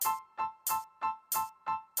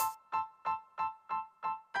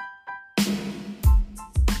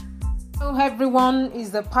everyone. It's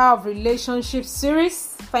the Power of Relationships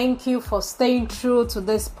series. Thank you for staying true to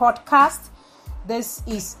this podcast. This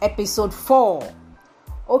is episode 4.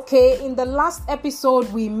 Okay, in the last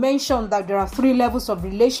episode, we mentioned that there are 3 levels of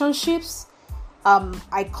relationships.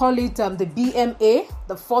 I call it the BMA.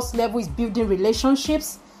 The first level is building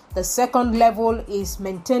relationships. The second level is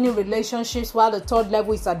maintaining relationships, while the third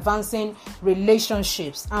level is advancing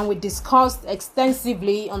relationships. And we discussed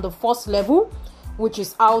extensively on the first level, which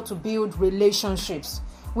is how to build relationships.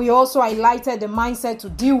 We also highlighted the mindset to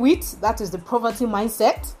deal with, that is the poverty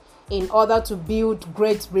mindset, in order to build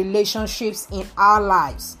great relationships in our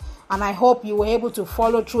lives. And I hope you were able to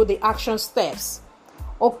follow through the action steps.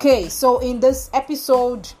 Okay, so in this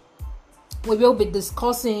episode, we will be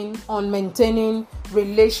discussing on maintaining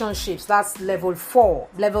relationships. That's level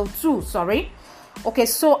 2. Okay,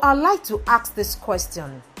 so I'd like to ask this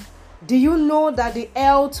question. Do you know that the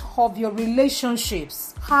health of your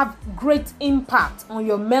relationships have great impact on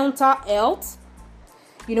your mental health?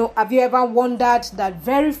 Have you ever wondered that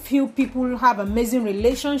very few people have amazing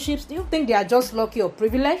relationships? Do you think they are just lucky or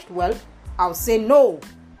privileged? Well, I'll say no.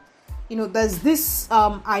 There's this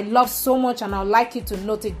I love so much, and I'd like you to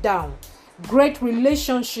note it down. Great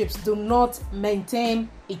relationships do not maintain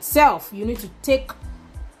itself. You need to take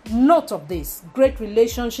note of this. Great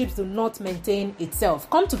relationships do not maintain itself.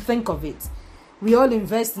 Come to think of it, we all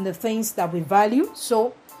invest in the things that we value.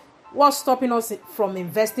 So what's stopping us from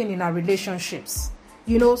investing in our relationships?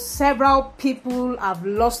 Several people have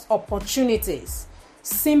lost opportunities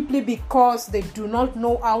simply because they do not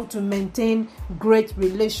know how to maintain great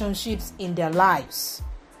relationships in their lives.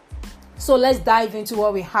 So let's dive into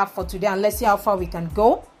what we have for today and let's see how far we can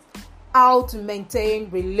go. How to maintain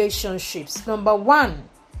relationships. Number 1,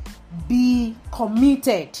 be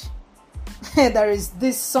committed. There is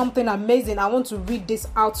this something amazing. I want to read this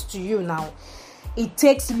out to you now. It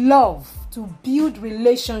takes love to build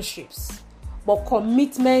relationships, but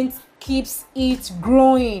commitment keeps it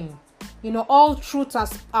growing. All truths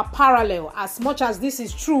are parallel. As much as this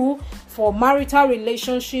is true for marital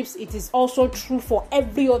relationships, it is also true for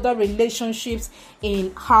every other relationships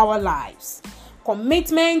in our lives.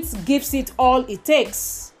 Commitment gives it all it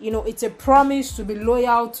takes. It's a promise to be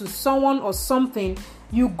loyal to someone or something.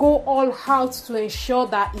 You go all out to ensure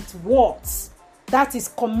that it works. That is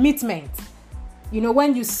commitment.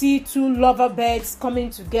 When you see 2 lover birds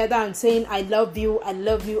coming together and saying, I love you, I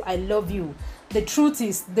love you, I love you. The truth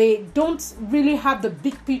is, they don't really have the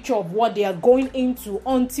big picture of what they are going into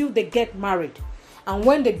until they get married. And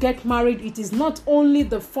when they get married, it is not only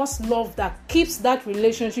the first love that keeps that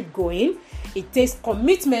relationship going. It takes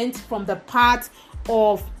commitment from the part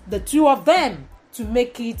of the 2 of them to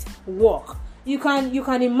make it work. You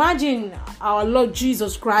can imagine our Lord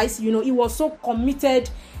Jesus Christ. He was so committed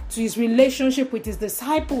to his relationship with his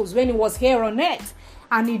disciples when he was here on earth.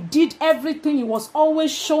 And he did everything. He was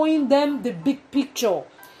always showing them the big picture.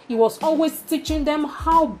 He was always teaching them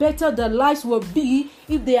how better their lives will be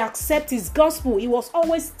if they accept his gospel. He was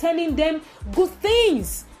always telling them good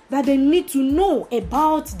things that they need to know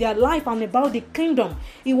about their life and about the kingdom.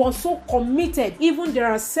 He was so committed. Even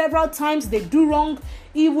there are several times they do wrong,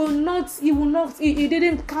 he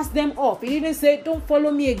didn't cast them off. He didn't say, don't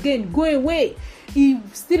follow me again, go away. He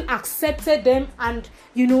still accepted them, and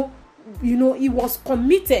he was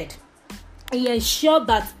committed. He ensured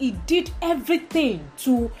that he did everything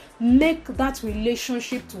to make that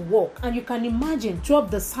relationship to work. And you can imagine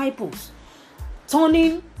 12 disciples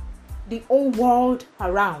turning the whole world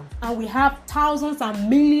around. And we have thousands and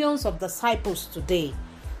millions of disciples today.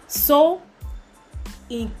 So,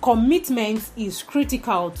 commitment is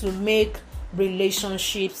critical to make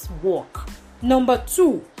relationships work. Number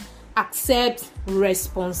 2, accept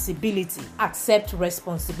responsibility. Accept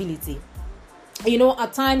responsibility.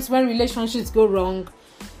 At times when relationships go wrong,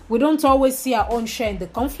 we don't always see our own share in the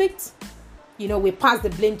conflict. We pass the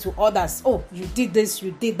blame to others. Oh, you did this,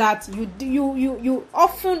 you did that. You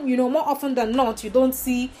often, more often than not, you don't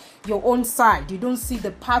see your own side. You don't see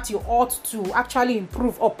the part you ought to actually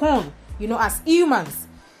improve upon, as humans.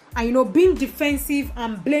 And being defensive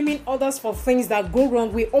and blaming others for things that go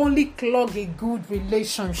wrong will only clog a good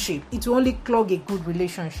relationship. It will only clog a good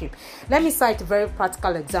relationship. Let me cite a very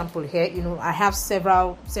practical example here. I have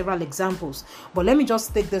several examples, but let me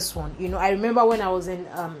just take this one. I remember when I was in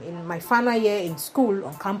my final year in school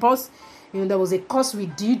on campus. There was a course we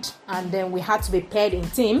did, and then we had to be paired in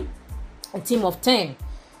a team of 10.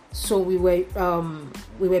 So we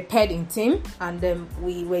were paired in team, and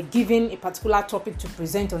we were given a particular topic to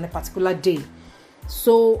present on a particular day.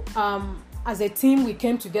 So as a team, we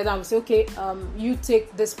came together and we said, okay, you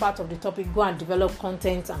take this part of the topic, go and develop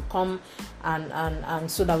content and come and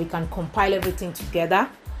so that we can compile everything together.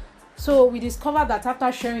 So we discovered that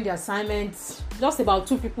after sharing the assignments, just about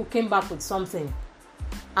 2 people came back with something.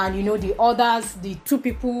 And the others, the 3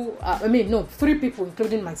 people,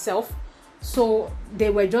 including myself. So they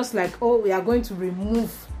were just like, oh, we are going to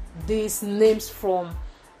remove these names from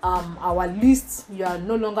our list. You are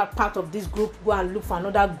no longer part of this group. Go and look for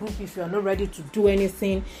another group if you are not ready to do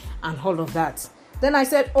anything and all of that. Then I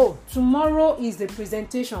said, oh, tomorrow is the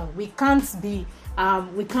presentation. We can't be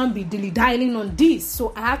dilly-dallying on this.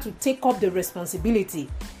 So I had to take up the responsibility.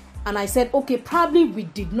 And I said, okay, probably we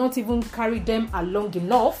did not even carry them along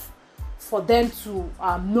enough for them to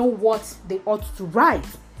know what they ought to write.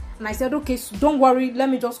 And I said, okay, so don't worry, let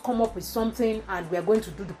me just come up with something and we are going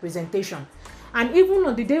to do the presentation. And even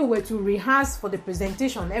on the day we were to rehearse for the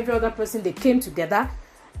presentation, every other person, they came together,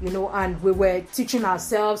 and we were teaching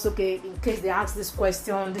ourselves, okay, in case they ask this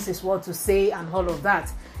question, this is what to say and all of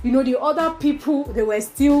that. The other people, they were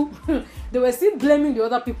still blaming the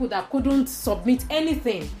other people that couldn't submit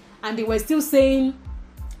anything. And they were still saying,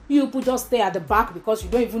 you people just stay at the back because you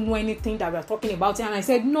don't even know anything that we're talking about. And I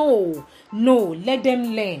said, no, let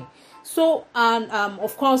them learn. So, and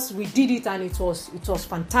of course, we did it and it was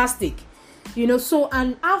fantastic. So,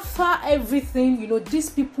 and after everything, these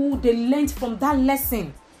people, they learned from that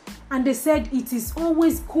lesson. And they said it is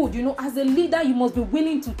always good, as a leader, you must be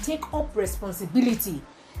willing to take up responsibility.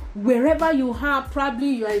 Wherever you are, probably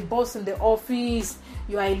you are a boss in the office,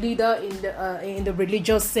 you are a leader in the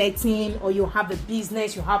religious setting, or you have a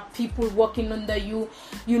business, you have people working under you.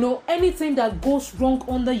 Anything that goes wrong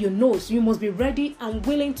under your nose, you must be ready and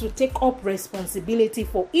willing to take up responsibility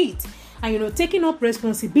for it. And taking up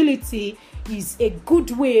responsibility is a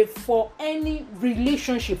good way for any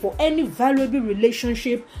relationship, for any valuable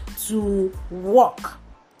relationship to work.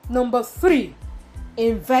 Number 3,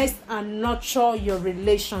 invest and nurture your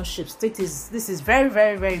relationships. This is very,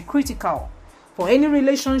 very, very critical. For any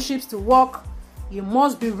relationships to work, you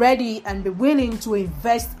must be ready and be willing to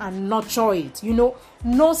invest and nurture it.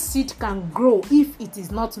 No seed can grow if it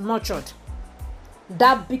is not nurtured.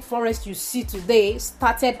 That big forest you see today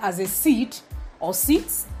started as a seed or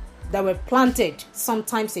seeds that were planted some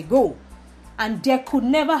times ago. And there could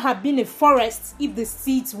never have been a forest if the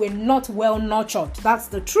seeds were not well nurtured. That's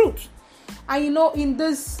the truth. And in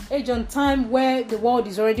this age and time where the world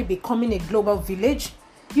is already becoming a global village,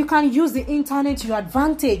 you can use the internet to your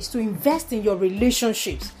advantage to invest in your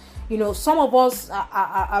relationships. Some of us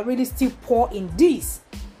are really still poor in this.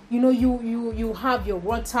 You have your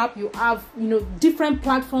WhatsApp, you have, different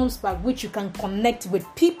platforms by which you can connect with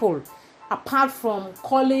people apart from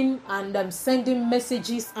calling and sending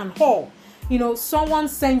messages and all. Someone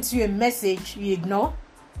sent you a message, you ignore.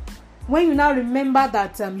 When you now remember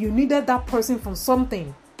that you needed that person for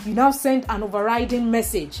something, you now send an overriding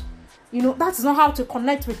message. That's not how to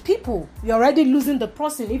connect with people. You're already losing the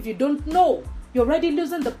person. If you don't know, you're already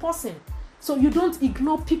losing the person. So you don't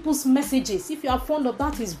ignore people's messages. If you are fond of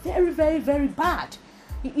that, it's very, very, very bad.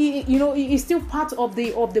 It's still part of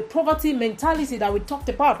the poverty mentality that we talked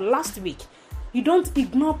about last week. You don't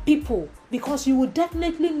ignore people because you will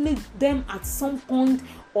definitely need them at some point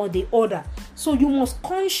or the other. So you must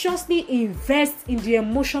consciously invest in the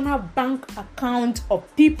emotional bank account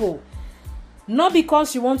of people. Not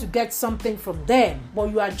because you want to get something from them, but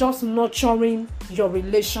you are just nurturing your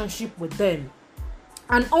relationship with them.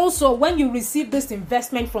 And also, when you receive this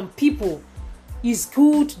investment from people, it's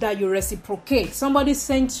good that you reciprocate. Somebody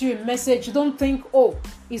sent you a message. Don't think, oh,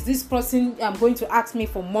 is this person going to ask me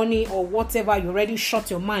for money or whatever? You already shut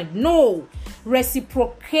your mind. No,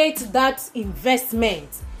 reciprocate that investment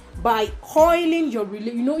by oiling your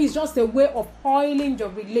it's just a way of oiling your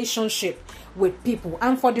relationship with people.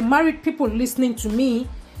 And for the married people listening to me,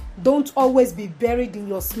 don't always be buried in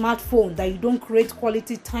your smartphone, that you don't create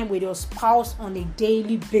quality time with your spouse on a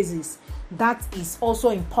daily basis. That is also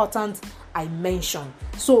important, I mentioned.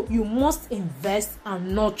 So you must invest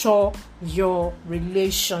and nurture your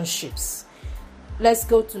relationships. Let's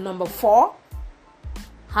go to number 4.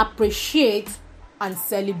 Appreciate and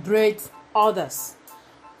celebrate others.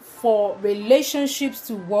 For relationships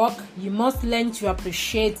to work, you must learn to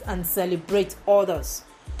appreciate and celebrate others.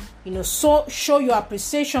 So show your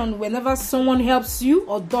appreciation whenever someone helps you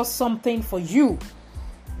or does something for you.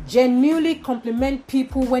 Genuinely compliment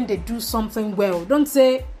people when they do something well. Don't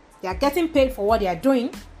say they are getting paid for what they are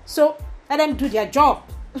doing, so let them do their job.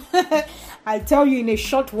 I tell you, in a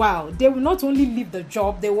short while, they will not only leave the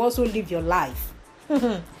job, they will also live your life.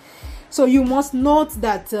 So you must note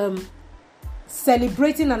that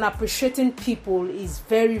Celebrating and appreciating people is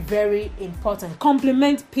very, very important.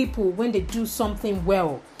 Compliment people when they do something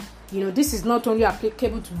well. This is not only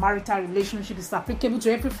applicable to marital relationships, it's applicable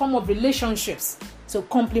to every form of relationships. So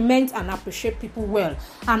compliment and appreciate people well.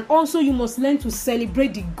 And also you must learn to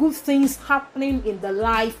celebrate the good things happening in the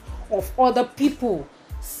life of other people.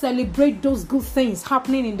 Celebrate those good things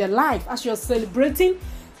happening in their life. As you're celebrating,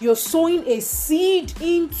 you're sowing a seed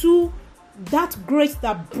into that grace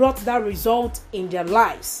that brought that result in their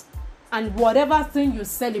lives. And whatever thing you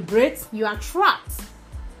celebrate, you attract.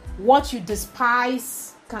 What you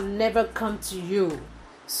despise can never come to you.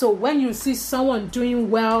 So when you see someone doing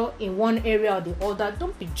well in one area or the other,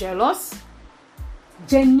 don't be jealous.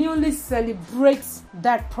 Genuinely celebrate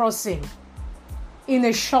that person. In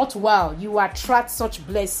a short while, you attract such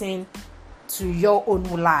blessing to your own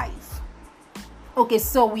life. Okay,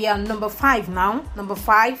 so we are number 5 now. Number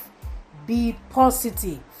 5, be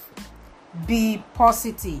positive. Be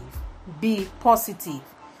positive. Be positive.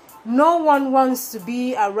 No one wants to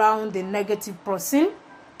be around a negative person.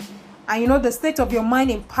 And the state of your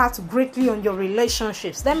mind impacts greatly on your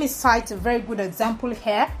relationships. Let me cite a very good example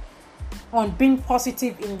here on being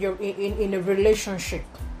positive in a relationship.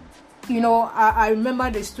 I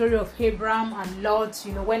remember the story of Abraham and Lot.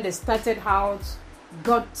 When they started out,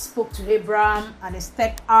 God spoke to Abraham and he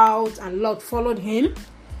stepped out and Lot followed him.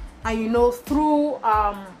 And through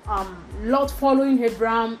Lot following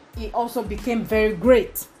Abraham, he also became very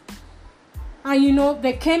great. And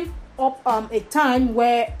there came up a time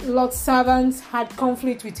where Lot's servants had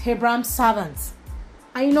conflict with Abraham's servants.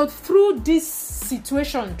 And through this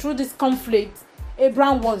situation, through this conflict,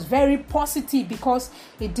 Abraham was very positive because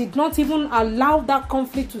he did not even allow that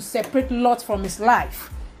conflict to separate Lot from his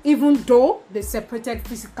life, even though they separated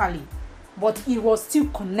physically. But he was still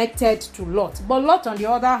connected to Lot. But Lot, on the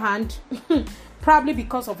other hand, probably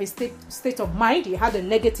because of his state of mind, he had a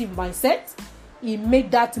negative mindset. He made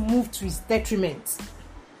that move to his detriment.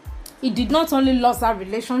 He did not only lose that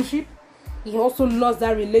relationship, he also lost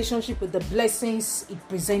that relationship with the blessings it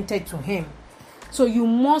presented to him. So you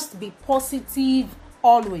must be positive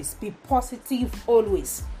always. Be positive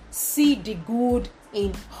always. See the good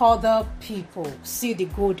in other people. See the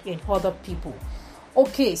good in other people.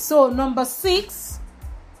 Okay, so number 6,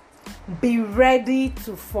 be ready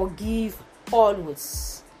to forgive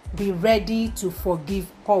always. Be ready to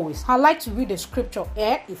forgive always. I like to read the scripture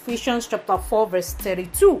here, Ephesians chapter 4 verse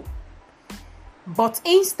 32. But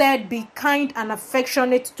instead be kind and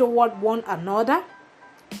affectionate toward one another.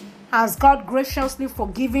 Has God graciously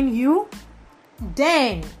forgiven you?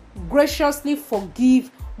 Then graciously forgive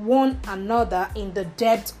one another in the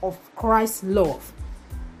depth of Christ's love.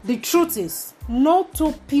 The truth is, no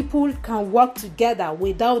two people can work together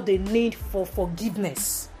without the need for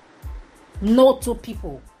forgiveness. No two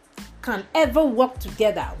people can ever work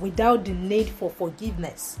together without the need for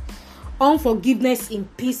forgiveness. Unforgiveness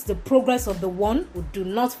impedes the progress of the one who do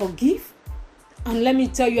not forgive. And let me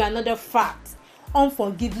tell you another fact.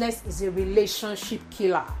 Unforgiveness is a relationship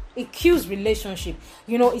killer. It kills relationship.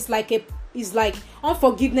 It's like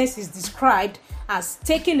unforgiveness is described as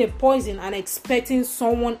taking a poison and expecting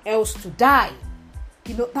someone else to die.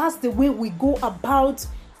 That's the way we go about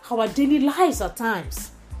our daily lives at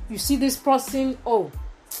times. You see this person,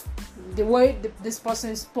 the way this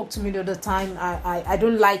person spoke to me the other time, I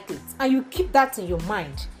don't like it. And you keep that in your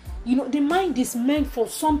mind. The mind is meant for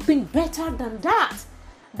something better than that.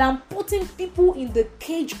 Than putting people in the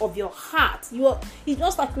cage of your heart. It's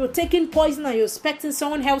just like you're taking poison and you're expecting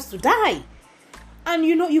someone else to die. And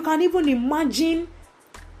you can even imagine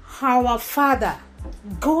our Father,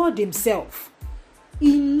 God himself.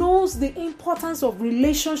 He knows the importance of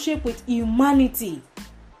relationship with humanity.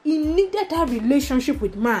 He needed that relationship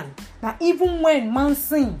with man. That even when man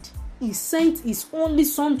sinned, he sent his only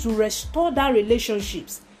son to restore that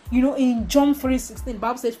relationships. In John 3:16, the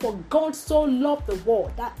Bible says, for God so loved the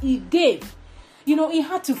world that he gave. He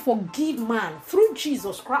had to forgive man through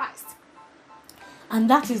Jesus Christ. And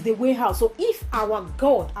that is the way out. So if our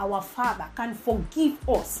God, our Father, can forgive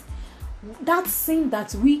us, that sin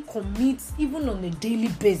that we commit even on a daily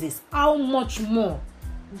basis, how much more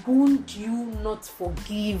won't you not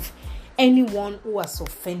forgive anyone who has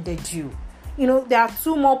offended you? There are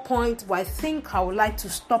 2 more points, but I think I would like to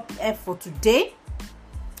stop here for today.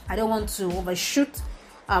 I don't want to overshoot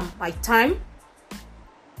my time.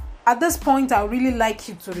 At this point, I would really like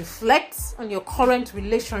you to reflect on your current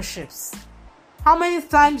relationships. How many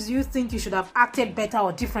times do you think you should have acted better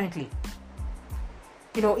or differently?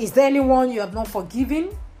 Is there anyone you have not forgiven?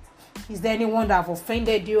 Is there anyone that have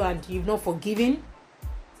offended you and you've not forgiven?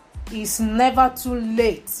 It's never too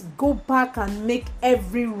late. Go back and make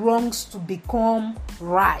every wrongs to become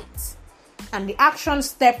right. And the action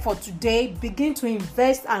step for today, begin to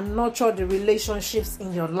invest and nurture the relationships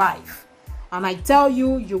in your life. And I tell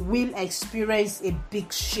you, you will experience a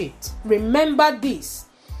big shift. Remember this,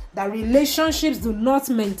 that relationships do not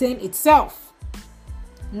maintain itself.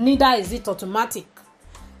 Neither is it automatic.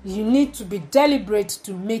 You need to be deliberate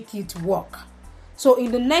to make it work. So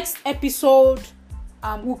in the next episode,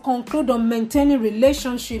 we'll conclude on maintaining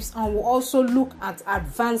relationships, and we'll also look at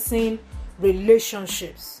advancing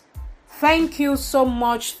relationships. Thank you so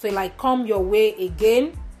much till I come your way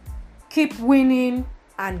again. Keep winning,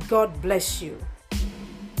 and God bless you.